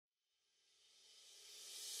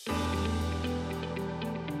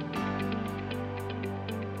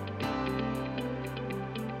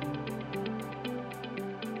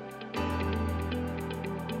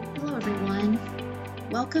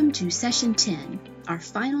Welcome to Session 10, our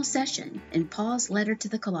final session in Paul's letter to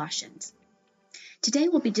the Colossians. Today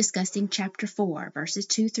we'll be discussing chapter 4, verses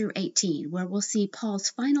 2 through 18, where we'll see Paul's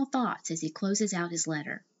final thoughts as he closes out his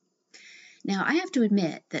letter. Now, I have to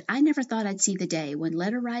admit that I never thought I'd see the day when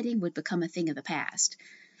letter writing would become a thing of the past.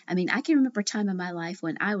 I can remember a time in my life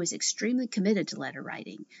when I was extremely committed to letter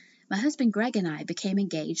writing. My husband Greg and I became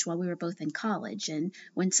engaged while we were both in college, and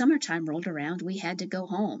when summertime rolled around, we had to go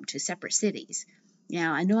home to separate cities.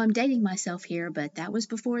 Now, I know I'm dating myself here, but that was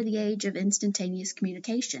before the age of instantaneous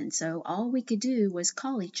communication, so all we could do was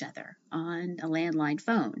call each other on a landline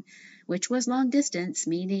phone, which was long distance,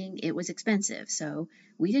 meaning it was expensive, so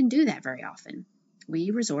we didn't do that very often.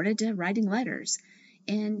 We resorted to writing letters,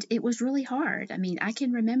 and it was really hard. I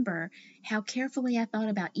can remember how carefully I thought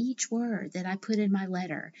about each word that I put in my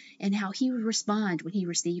letter and how he would respond when he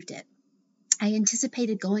received it. I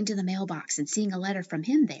anticipated going to the mailbox and seeing a letter from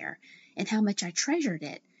him there, and how much I treasured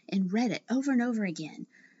it and read it over and over again.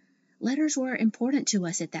 Letters were important to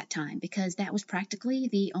us at that time because that was practically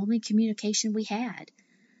the only communication we had.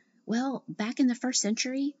 Well, back in the first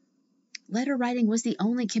century, letter writing was the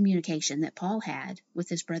only communication that Paul had with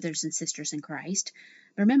his brothers and sisters in Christ.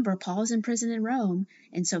 Remember, Paul's in prison in Rome,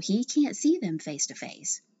 and so he can't see them face to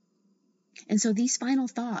face. And so these final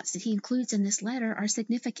thoughts that he includes in this letter are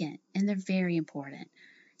significant, and they're very important.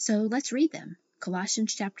 So let's read them.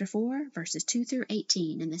 Colossians chapter 4, verses 2 through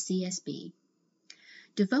 18 in the CSB.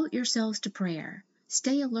 Devote yourselves to prayer.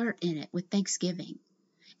 Stay alert in it with thanksgiving.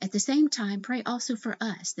 At the same time, pray also for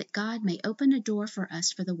us, that God may open a door for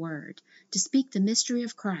us for the word, to speak the mystery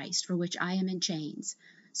of Christ, for which I am in chains,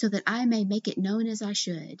 so that I may make it known as I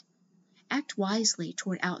should. Act wisely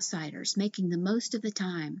toward outsiders, making the most of the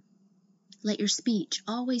time. Let your speech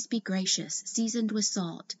always be gracious, seasoned with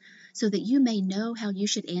salt, so that you may know how you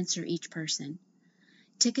should answer each person.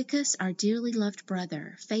 Tychicus, our dearly loved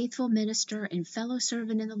brother, faithful minister, and fellow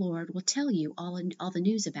servant in the Lord, will tell you all the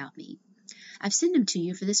news about me. I've sent him to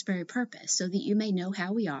you for this very purpose, so that you may know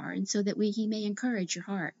how we are, and so that he may encourage your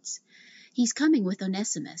hearts. He's coming with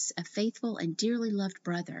Onesimus, a faithful and dearly loved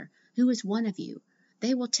brother, who is one of you.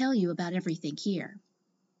 They will tell you about everything here.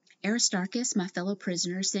 Aristarchus, my fellow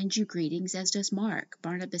prisoner, sends you greetings, as does Mark,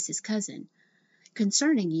 Barnabas' cousin.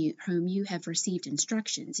 Concerning you, whom you have received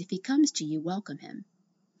instructions, if he comes to you, welcome him.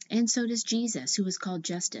 And so does Jesus, who is called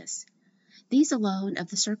Justus. These alone of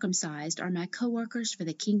the circumcised are my co-workers for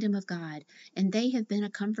the kingdom of God, and they have been a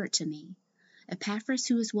comfort to me. Epaphras,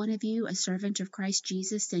 who is one of you, a servant of Christ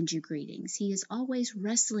Jesus, sends you greetings. He is always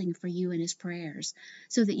wrestling for you in his prayers,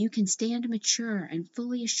 so that you can stand mature and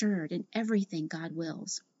fully assured in everything God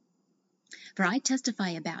wills. For I testify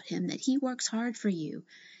about him that he works hard for you,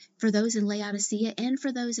 for those in Laodicea and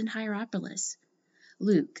for those in Hierapolis.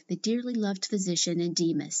 Luke, the dearly loved physician, and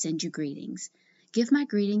Demas send you greetings. Give my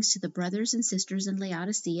greetings to the brothers and sisters in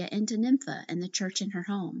Laodicea and to Nympha and the church in her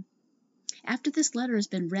home. After this letter has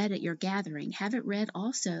been read at your gathering, have it read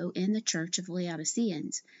also in the church of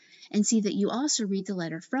Laodiceans, and see that you also read the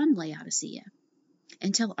letter from Laodicea.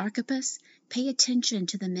 And tell Archippus, pay attention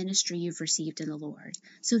to the ministry you've received in the Lord,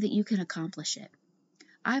 so that you can accomplish it.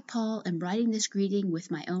 I, Paul, am writing this greeting with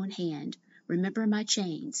my own hand. Remember my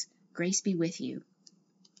chains. Grace be with you.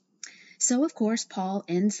 So, of course, Paul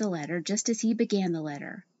ends the letter just as he began the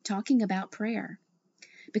letter, talking about prayer.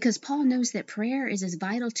 Because Paul knows that prayer is as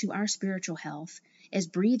vital to our spiritual health as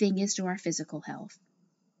breathing is to our physical health.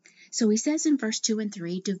 So he says in verse 2 and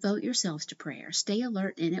 3, devote yourselves to prayer, stay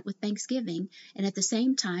alert in it with thanksgiving, and at the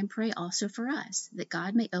same time pray also for us, that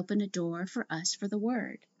God may open a door for us for the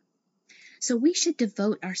word. So we should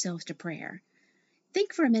devote ourselves to prayer.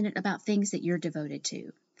 Think for a minute about things that you're devoted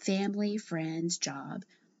to. Family, friends, job.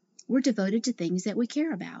 We're devoted to things that we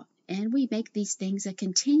care about, and we make these things a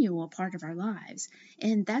continual part of our lives.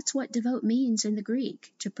 And that's what devote means in the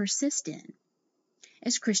Greek, to persist in.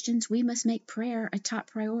 As Christians, we must make prayer a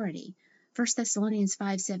top priority. 1 Thessalonians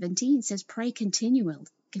 5:17 says, pray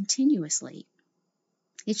continuously.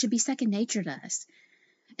 It should be second nature to us.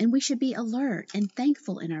 And we should be alert and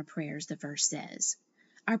thankful in our prayers, the verse says.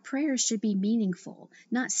 Our prayers should be meaningful,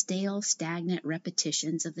 not stale, stagnant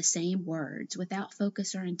repetitions of the same words without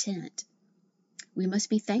focus or intent. We must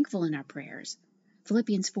be thankful in our prayers.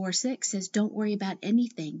 Philippians 4:6 says, don't worry about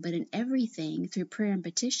anything, but in everything, through prayer and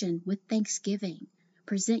petition, with thanksgiving,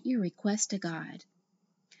 present your request to God.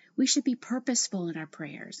 We should be purposeful in our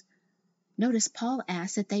prayers. Notice Paul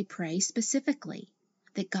asks that they pray specifically,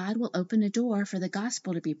 that God will open a door for the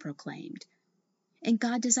gospel to be proclaimed. And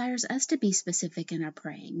God desires us to be specific in our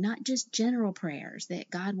praying, not just general prayers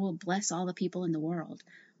that God will bless all the people in the world.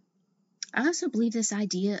 I also believe this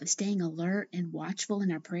idea of staying alert and watchful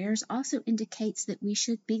in our prayers also indicates that we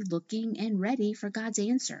should be looking and ready for God's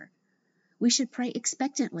answer. We should pray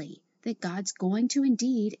expectantly that God's going to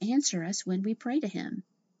indeed answer us when we pray to Him.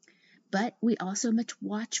 But we also must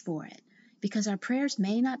watch for it, because our prayers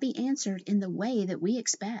may not be answered in the way that we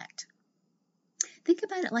expect. Think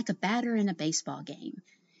about it like a batter in a baseball game.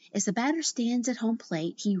 As the batter stands at home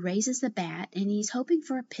plate, he raises the bat and he's hoping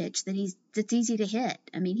for a pitch that's easy to hit.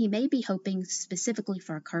 I mean, he may be hoping specifically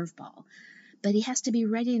for a curveball, but he has to be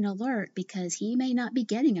ready and alert because he may not be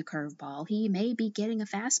getting a curveball. He may be getting a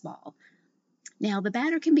fastball. Now, the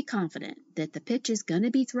batter can be confident that the pitch is going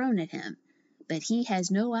to be thrown at him, but he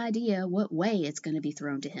has no idea what way it's going to be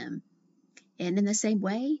thrown to him. And in the same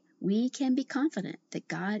way, we can be confident that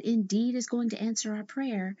God indeed is going to answer our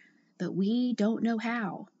prayer, but we don't know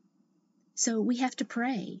how. So we have to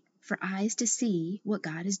pray for eyes to see what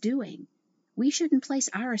God is doing. We shouldn't place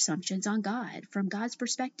our assumptions on God. From God's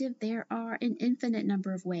perspective, there are an infinite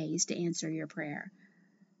number of ways to answer your prayer.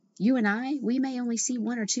 You and I, we may only see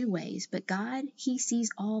one or two ways, but God, He sees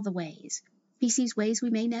all the ways. He sees ways we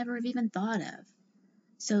may never have even thought of.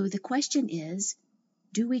 So the question is,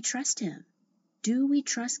 do we trust Him? Do we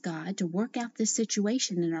trust God to work out this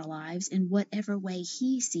situation in our lives in whatever way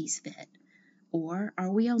He sees fit? Or are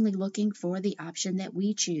we only looking for the option that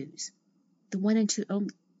we choose, the one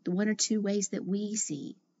or two ways that we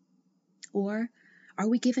see? Or are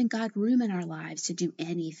we giving God room in our lives to do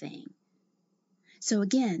anything? So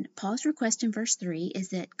again, Paul's request in verse 3 is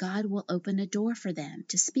that God will open a door for them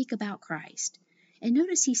to speak about Christ. And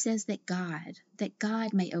notice he says that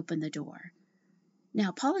God may open the door.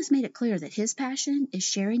 Now, Paul has made it clear that his passion is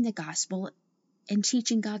sharing the gospel and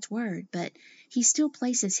teaching God's word, but he still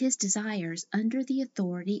places his desires under the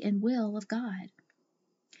authority and will of God.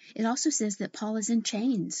 It also says that Paul is in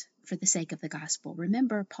chains for the sake of the gospel.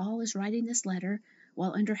 Remember, Paul is writing this letter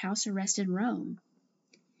while under house arrest in Rome.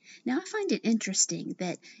 Now, I find it interesting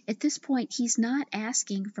that at this point he's not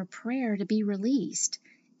asking for prayer to be released.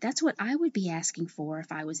 That's what I would be asking for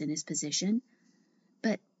if I was in his position.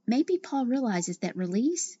 But maybe Paul realizes that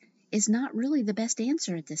release is not really the best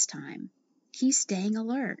answer at this time. He's staying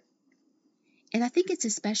alert. And I think it's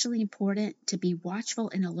especially important to be watchful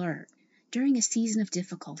and alert during a season of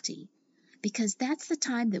difficulty, because that's the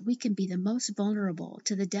time that we can be the most vulnerable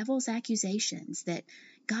to the devil's accusations that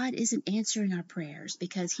God isn't answering our prayers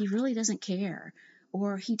because He really doesn't care,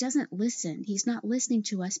 or He doesn't listen. He's not listening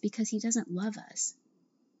to us because He doesn't love us.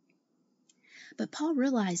 But Paul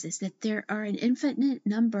realizes that there are an infinite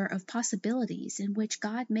number of possibilities in which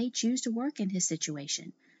God may choose to work in his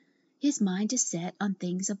situation. His mind is set on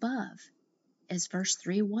things above, as verse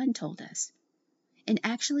 3:1 told us. And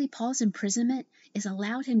actually, Paul's imprisonment has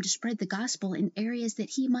allowed him to spread the gospel in areas that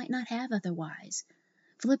he might not have otherwise.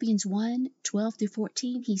 Philippians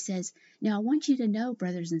 1:12-14, he says, "Now I want you to know,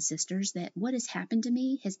 brothers and sisters, that what has happened to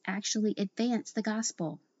me has actually advanced the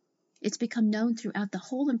gospel. It's become known throughout the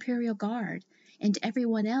whole imperial guard and to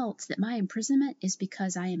everyone else that my imprisonment is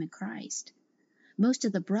because I am in Christ. Most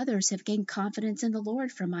of the brothers have gained confidence in the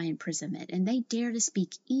Lord from my imprisonment, and they dare to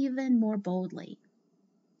speak even more boldly."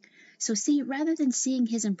 So see, rather than seeing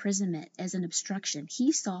his imprisonment as an obstruction,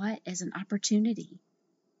 he saw it as an opportunity.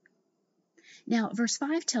 Now, verse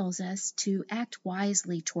 5 tells us to act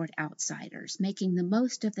wisely toward outsiders, making the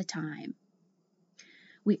most of the time.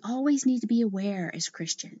 We always need to be aware as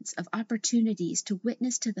Christians of opportunities to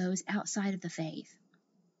witness to those outside of the faith.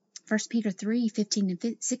 1 Peter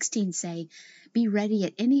 3:15-16 say, "Be ready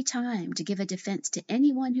at any time to give a defense to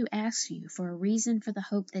anyone who asks you for a reason for the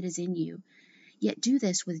hope that is in you. Yet do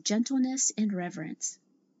this with gentleness and reverence."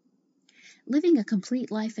 Living a complete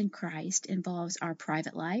life in Christ involves our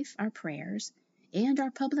private life, our prayers, and our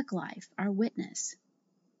public life, our witness.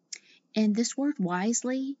 And this word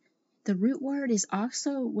wisely, the root word was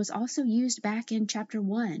also used back in chapter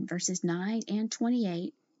 1, verses 9 and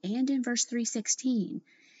 28, and in verse 3:16.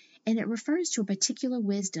 And it refers to a particular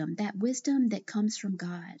wisdom, that wisdom that comes from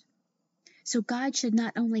God. So God should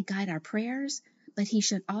not only guide our prayers, but He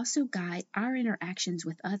should also guide our interactions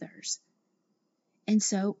with others. And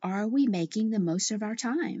so, are we making the most of our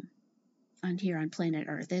time here on planet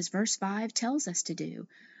Earth, as verse 5 tells us to do?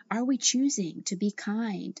 Are we choosing to be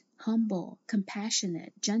kind, humble,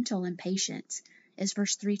 compassionate, gentle, and patient, as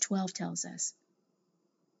verse 3:12 tells us?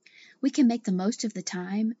 We can make the most of the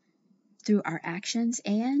time through our actions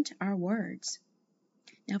and our words.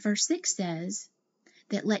 Now, verse 6 says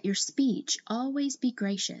that let your speech always be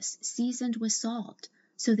gracious, seasoned with salt,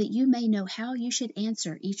 so that you may know how you should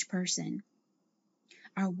answer each person.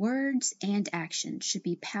 Our words and actions should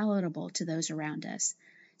be palatable to those around us,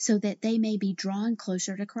 so that they may be drawn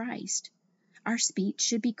closer to Christ. Our speech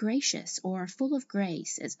should be gracious or full of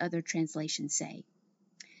grace, as other translations say.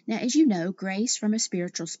 Now, as you know, grace from a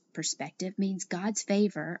spiritual perspective means God's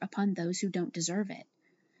favor upon those who don't deserve it.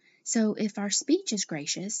 So if our speech is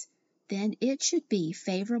gracious, then it should be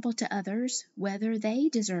favorable to others, whether they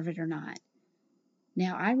deserve it or not.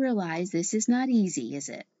 Now, I realize this is not easy, is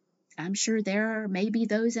it? I'm sure there may be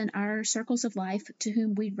those in our circles of life to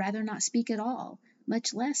whom we'd rather not speak at all,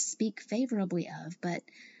 much less speak favorably of, but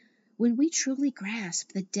when we truly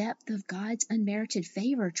grasp the depth of God's unmerited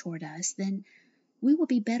favor toward us, then we will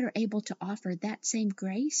be better able to offer that same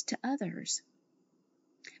grace to others.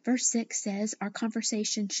 Verse 6 says our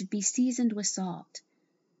conversation should be seasoned with salt.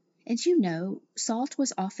 And you know, salt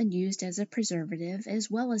was often used as a preservative as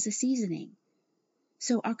well as a seasoning.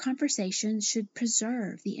 So our conversations should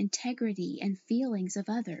preserve the integrity and feelings of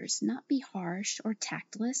others, not be harsh or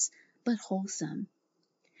tactless, but wholesome.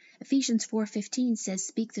 Ephesians 4:15 says,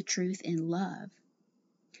 speak the truth in love.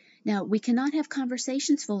 Now, we cannot have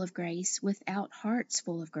conversations full of grace without hearts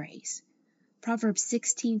full of grace. Proverbs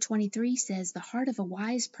 16:23 says, the heart of a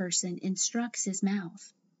wise person instructs his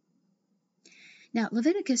mouth. Now,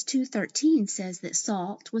 Leviticus 2:13 says that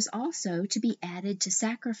salt was also to be added to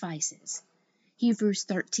sacrifices. Hebrews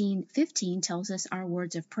 13:15 tells us our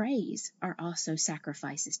words of praise are also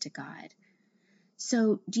sacrifices to God.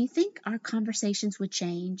 So, do you think our conversations would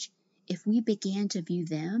change if we began to view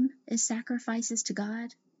them as sacrifices to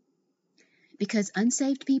God? Because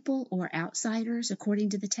unsaved people or outsiders, according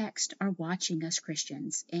to the text, are watching us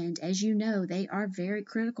Christians, and as you know, they are very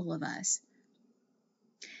critical of us.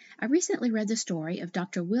 I recently read the story of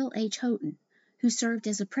Dr. Will H. Houghton, who served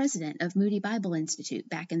as a president of Moody Bible Institute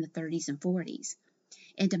back in the 30s and 40s.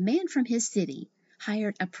 And a man from his city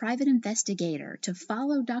hired a private investigator to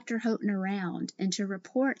follow Dr. Houghton around and to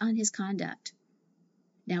report on his conduct.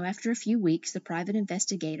 Now, after a few weeks, the private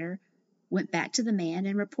investigator went back to the man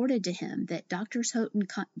and reported to him that Dr.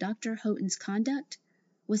 Houghton's conduct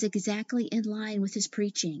was exactly in line with his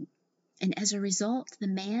preaching, and as a result, the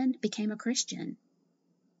man became a Christian.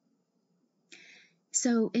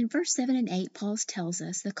 So in verse 7 and 8, Paul tells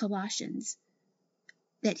us, the Colossians,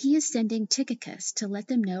 that he is sending Tychicus to let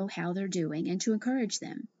them know how they're doing and to encourage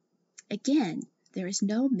them. Again, there is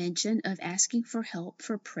no mention of asking for help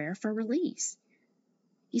for prayer for release.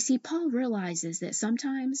 You see, Paul realizes that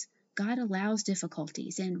sometimes God allows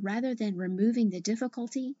difficulties, and rather than removing the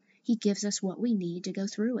difficulty, he gives us what we need to go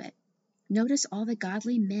through it. Notice all the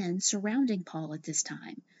godly men surrounding Paul at this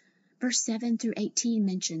time. Verse 7 through 18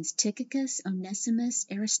 mentions Tychicus, Onesimus,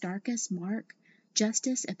 Aristarchus, Mark,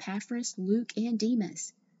 Justus, Epaphras, Luke, and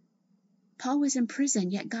Demas. Paul was in prison,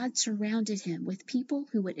 yet God surrounded him with people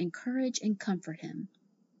who would encourage and comfort him,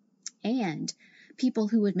 and people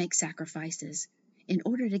who would make sacrifices in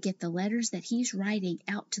order to get the letters that he's writing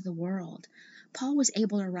out to the world. Paul was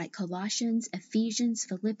able to write Colossians, Ephesians,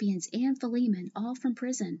 Philippians, and Philemon, all from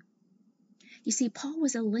prison. You see, Paul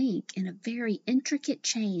was a link in a very intricate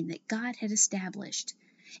chain that God had established,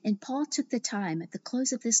 and Paul took the time at the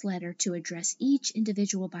close of this letter to address each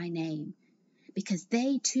individual by name, because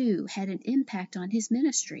they too had an impact on his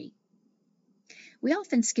ministry. We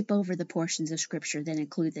often skip over the portions of Scripture that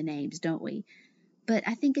include the names, don't we? But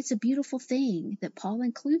I think it's a beautiful thing that Paul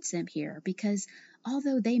includes them here, because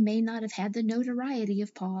although they may not have had the notoriety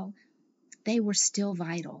of Paul, they were still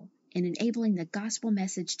vital in enabling the gospel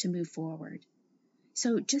message to move forward.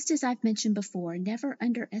 So just as I've mentioned before, never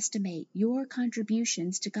underestimate your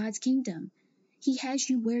contributions to God's kingdom. He has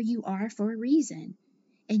you where you are for a reason,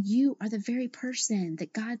 and you are the very person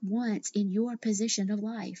that God wants in your position of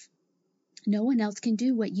life. No one else can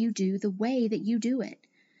do what you do the way that you do it.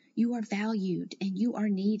 You are valued and you are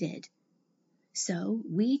needed. So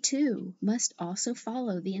we too must also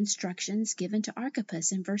follow the instructions given to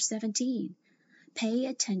Archippus in verse 17. Pay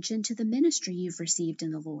attention to the ministry you've received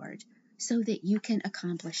in the Lord, so that you can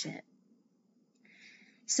accomplish it.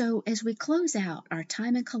 So as we close out our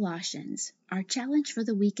time in Colossians, our challenge for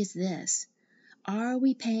the week is this: are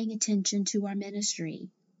we paying attention to our ministry?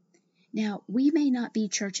 Now, we may not be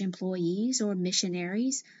church employees or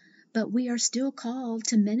missionaries, but we are still called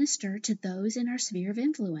to minister to those in our sphere of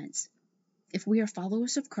influence. If we are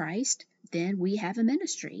followers of Christ, then we have a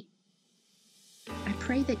ministry. I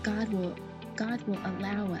pray that God will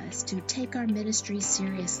allow us to take our ministry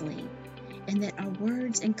seriously, and that our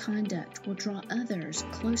words and conduct will draw others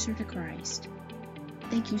closer to Christ.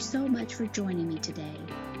 Thank you so much for joining me today.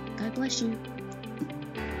 God bless you.